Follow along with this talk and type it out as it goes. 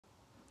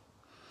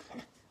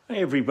Hi,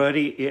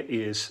 everybody. It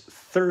is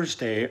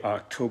Thursday,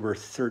 October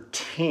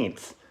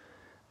 13th.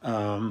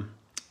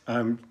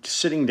 I'm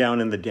sitting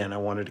down in the den. I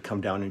wanted to come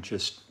down and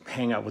just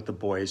hang out with the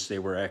boys. They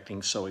were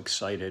acting so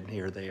excited.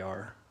 Here they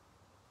are.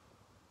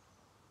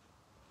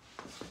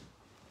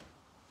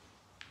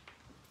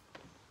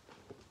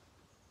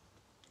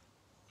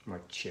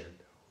 Marcello.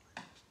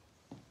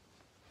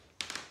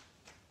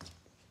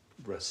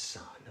 Rossano.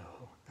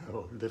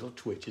 Oh, little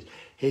twitches.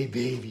 Hey,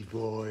 baby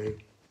boy.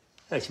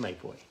 That's my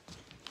boy.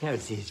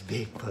 How's this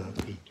big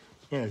puppy?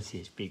 How's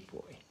this big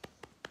boy?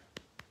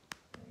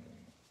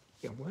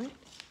 Yeah, what?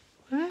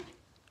 What?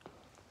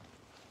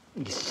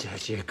 You're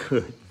such a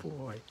good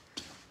boy.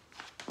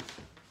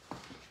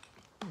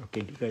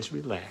 Okay, you guys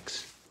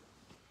relax.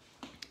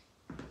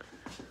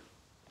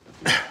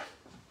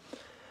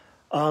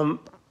 I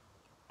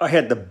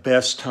had the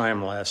best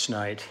time last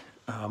night.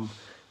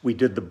 We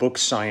did the book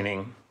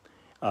signing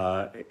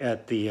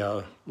at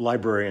the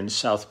library in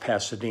South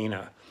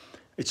Pasadena.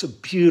 It's a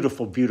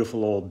beautiful,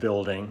 beautiful old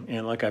building.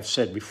 And like I've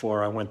said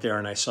before, I went there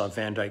and I saw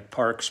Van Dyke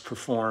Parks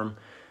perform.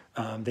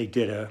 They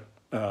did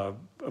a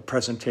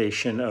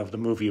presentation of the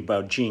movie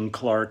about Gene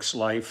Clark's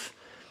life.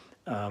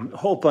 A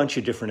whole bunch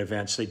of different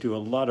events. They do a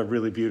lot of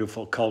really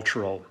beautiful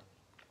cultural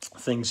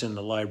things in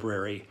the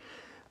library.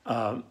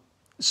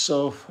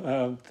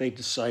 So they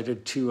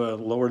decided to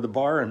lower the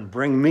bar and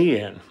bring me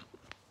in.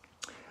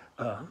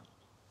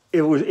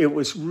 It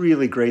was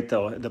really great,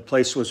 though. The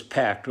place was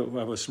packed. I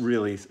was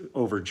really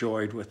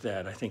overjoyed with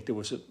that. I think there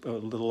was a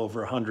little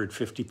over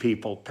 150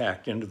 people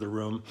packed into the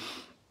room.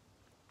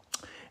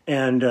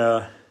 And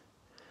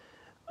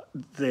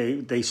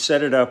they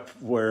set it up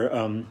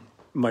where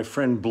my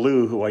friend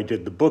Blue, who I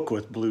did the book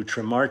with, Blue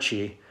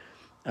Tremarchi,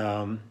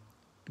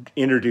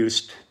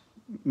 introduced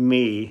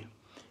me,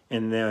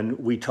 and then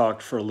we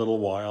talked for a little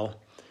while.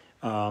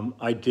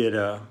 I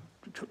did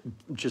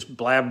just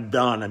blabbed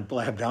on and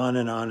blabbed on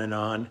and on and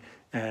on,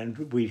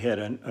 and we had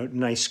a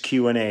nice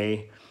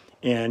Q&A,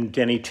 and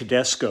Denny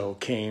Tedesco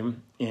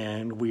came,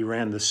 and we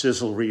ran the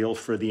sizzle reel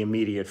for the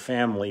Immediate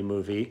Family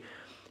movie,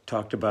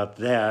 talked about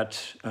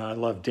that. I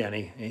love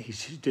Denny.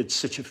 He did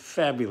such a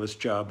fabulous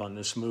job on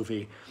this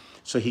movie,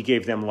 so he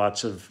gave them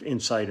lots of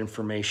inside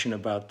information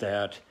about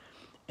that,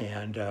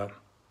 and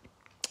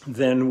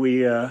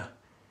then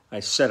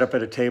I set up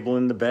at a table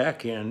in the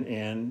back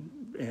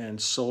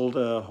and sold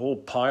a whole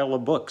pile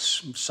of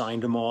books,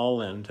 signed them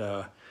all, and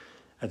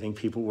I think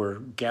people were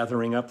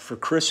gathering up for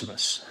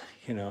Christmas.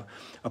 You know,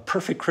 a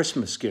perfect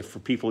Christmas gift for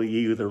people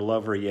you either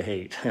love or you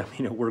hate. I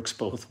mean, it works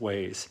both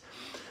ways.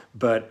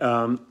 But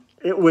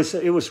it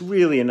was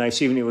really a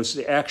nice evening. It was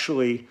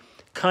actually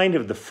kind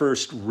of the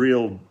first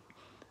real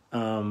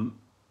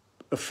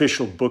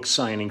official book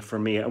signing for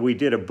me. We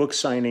did a book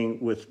signing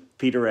with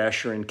Peter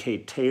Asher and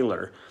Kate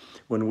Taylor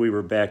when we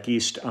were back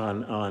east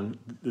on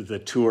the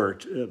tour.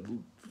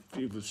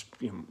 It was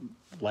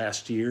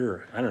last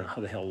year. I don't know how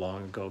the hell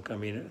long ago. I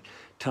mean,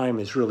 time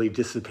is really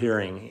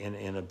disappearing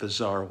in a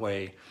bizarre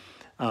way.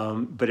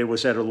 But it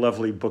was at a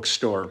lovely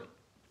bookstore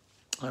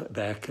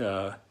back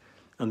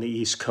on the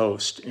East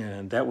Coast,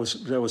 and that was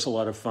a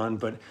lot of fun.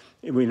 But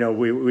we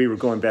were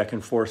going back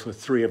and forth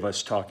with three of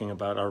us talking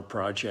about our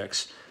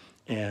projects,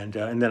 and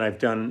then I've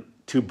done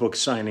 2 book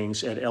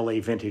signings at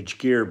LA Vintage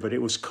Gear, but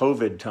it was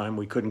COVID time.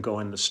 We couldn't go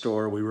in the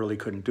store. We really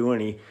couldn't do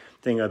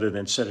anything other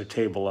than set a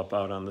table up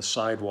out on the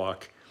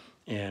sidewalk,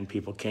 and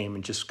people came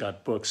and just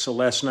got books. So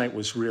last night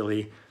was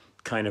really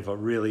kind of a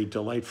really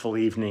delightful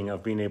evening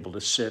of being able to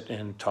sit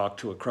and talk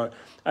to a crowd.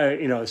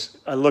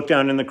 I looked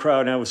down in the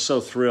crowd and I was so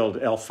thrilled.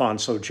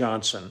 Alfonso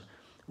Johnson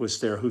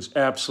was there, who's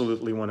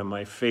absolutely one of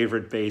my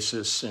favorite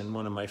bassists and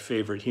one of my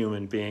favorite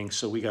human beings.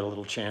 So we got a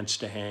little chance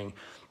to hang.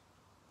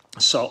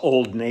 Saw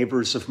old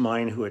neighbors of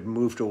mine who had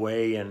moved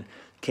away and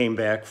came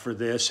back for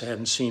this. I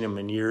hadn't seen them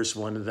in years.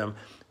 One of them,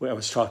 I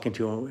was talking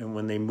to them, and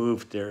when they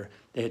moved there,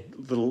 they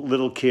had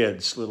little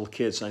kids.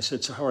 And I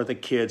said, so how are the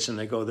kids? And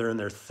they go, they're in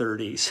their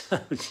 30s.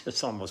 I was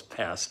just almost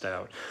passed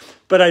out.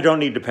 But I don't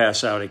need to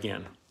pass out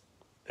again.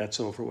 That's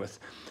over with.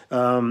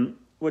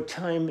 What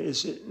time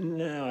is it?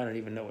 No, I don't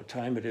even know what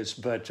time it is,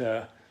 but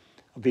I'll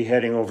be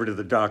heading over to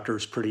the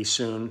doctor's pretty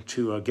soon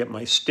to get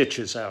my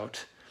stitches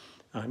out.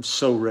 I'm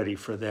so ready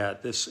for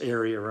that. This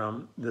area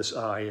around this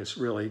eye is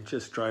really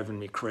just driving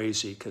me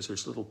crazy because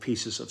there's little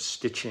pieces of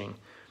stitching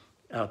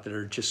out that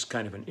are just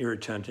kind of an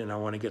irritant, and I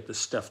want to get the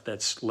stuff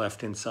that's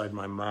left inside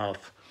my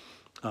mouth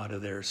out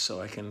of there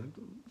so I can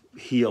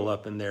heal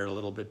up in there a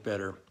little bit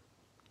better.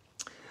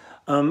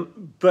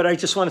 But I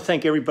just want to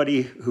thank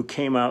everybody who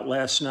came out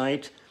last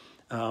night.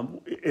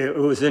 It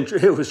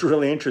was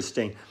really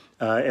interesting.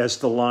 As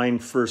the line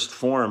first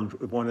formed,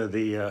 one of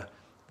the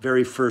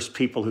very first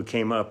people who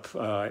came up,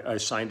 I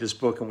signed his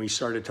book and we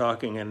started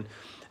talking,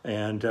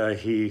 and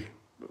he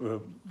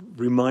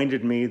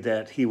reminded me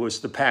that he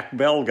was the Pac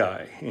Bell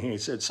guy. He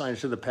said, sign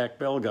to the Pac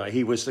Bell guy.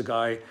 He was the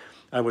guy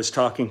I was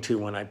talking to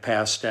when I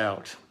passed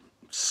out.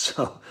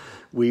 So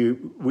we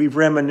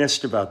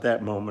reminisced about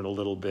that moment a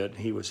little bit.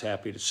 He was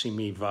happy to see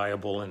me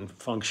viable and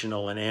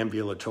functional and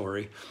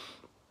ambulatory.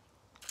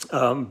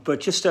 But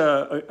just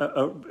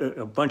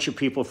a bunch of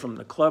people from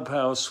the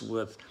clubhouse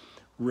with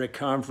Rick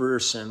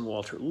Converse and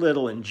Walter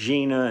Little and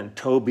Gina and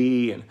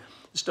Toby, and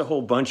just a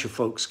whole bunch of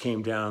folks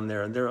came down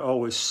there, and they're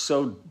always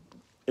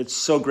it's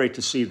so great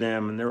to see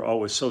them, and they're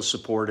always so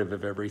supportive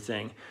of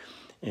everything.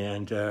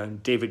 And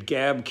David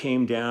Gabb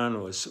came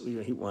down,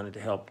 he wanted to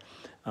help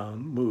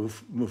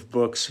move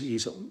books.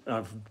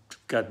 I've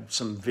got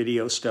some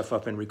video stuff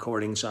up and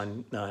recordings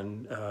on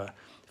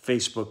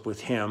Facebook with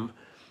him,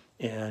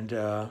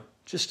 and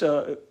just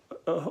a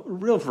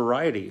real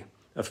variety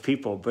of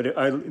people.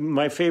 But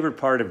my favorite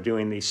part of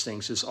doing these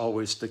things is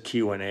always the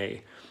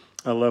Q&A.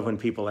 I love when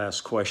people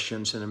ask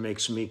questions, and it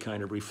makes me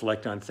kind of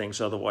reflect on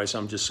things. Otherwise,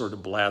 I'm just sort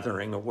of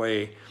blathering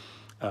away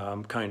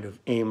kind of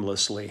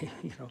aimlessly,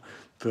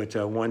 But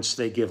once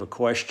they give a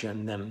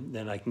question,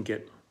 then I can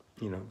get,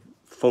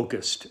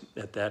 focused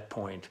at that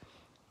point.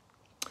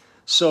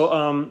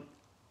 So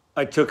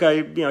I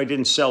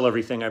didn't sell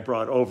everything I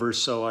brought over,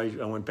 so I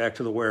went back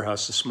to the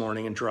warehouse this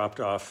morning and dropped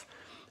off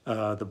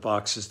the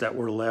boxes that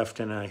were left.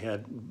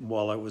 And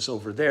while I was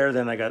over there,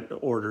 then I got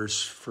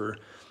orders for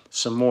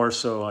some more,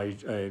 so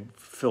I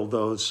filled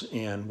those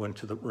and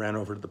ran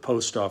over to the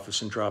post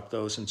office and dropped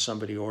those. And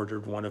somebody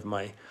ordered one of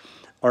my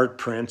art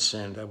prints,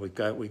 and we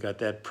got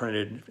that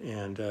printed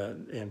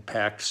and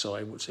packed, so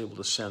I was able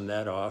to send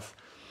that off.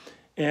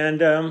 And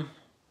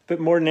but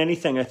more than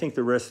anything, I think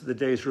the rest of the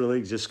day is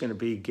really just going to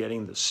be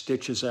getting the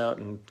stitches out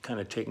and kind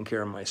of taking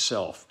care of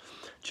myself.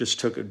 Just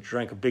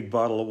drank a big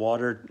bottle of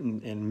water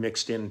and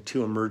mixed in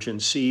 2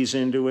 Emergen-Cs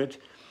into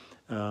it.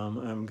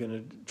 I'm going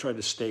to try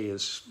to stay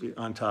as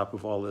on top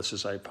of all this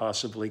as I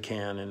possibly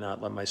can and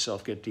not let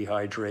myself get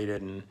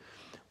dehydrated and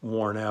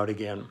worn out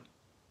again.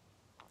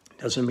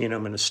 Doesn't mean I'm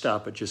going to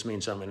stop. It just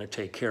means I'm going to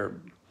take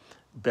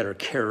better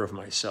care of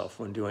myself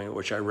when doing it,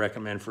 which I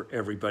recommend for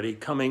everybody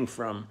coming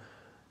from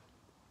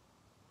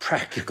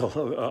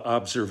practical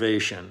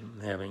observation,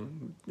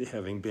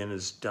 having been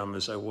as dumb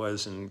as I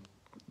was and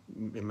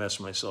messed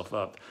myself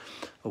up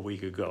a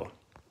week ago.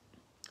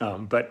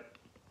 But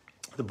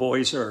the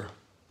boys are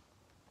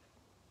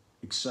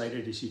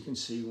excited, as you can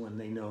see, when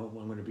they know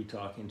I'm going to be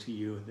talking to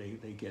you.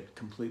 They get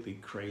completely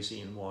crazy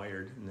and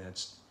wired, and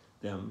that's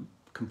them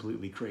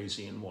completely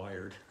crazy and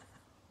wired.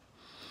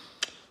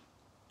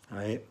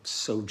 I'm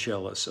so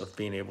jealous of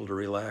being able to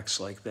relax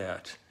like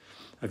that.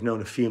 I've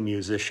known a few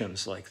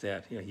musicians like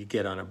that. You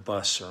get on a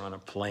bus or on a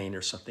plane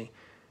or something,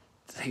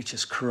 they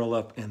just curl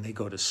up and they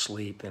go to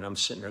sleep. And I'm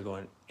sitting there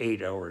going,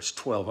 8 hours,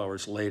 12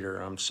 hours later,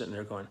 I'm sitting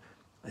there going,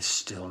 I'm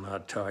still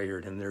not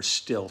tired, and there's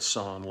still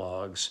song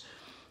logs.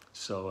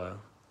 So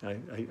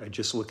I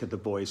just look at the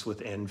boys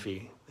with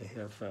envy. They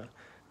have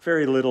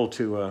very little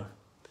to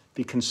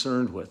be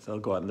concerned with. They'll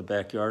go out in the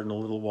backyard in a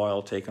little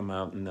while, take them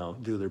out, and they'll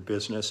do their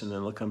business, and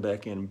then they'll come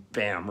back in,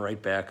 bam,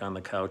 right back on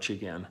the couch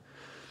again.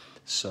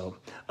 So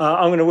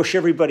I'm going to wish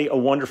everybody a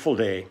wonderful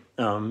day.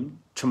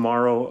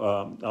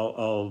 Tomorrow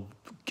I'll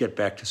get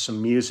back to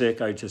some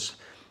music.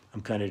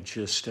 I'm kind of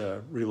just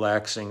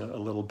relaxing a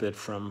little bit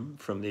from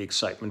the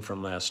excitement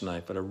from last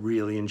night, but I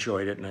really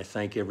enjoyed it, and I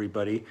thank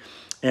everybody.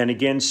 And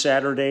again,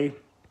 Saturday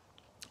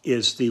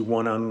is the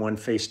one-on-one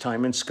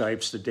FaceTime and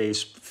Skypes. The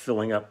day's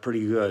filling up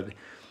pretty good,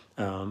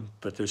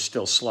 but there's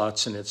still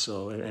slots in it,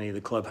 so any of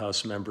the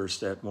clubhouse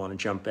members that want to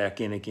jump back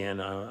in again,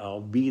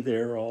 I'll be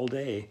there all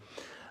day.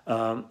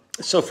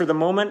 So for the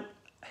moment,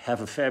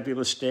 have a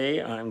fabulous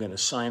day. I'm going to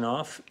sign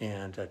off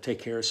and take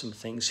care of some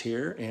things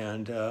here,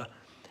 and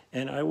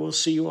I will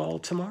see you all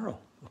tomorrow,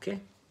 okay?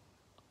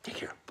 Take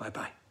care.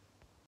 Bye-bye.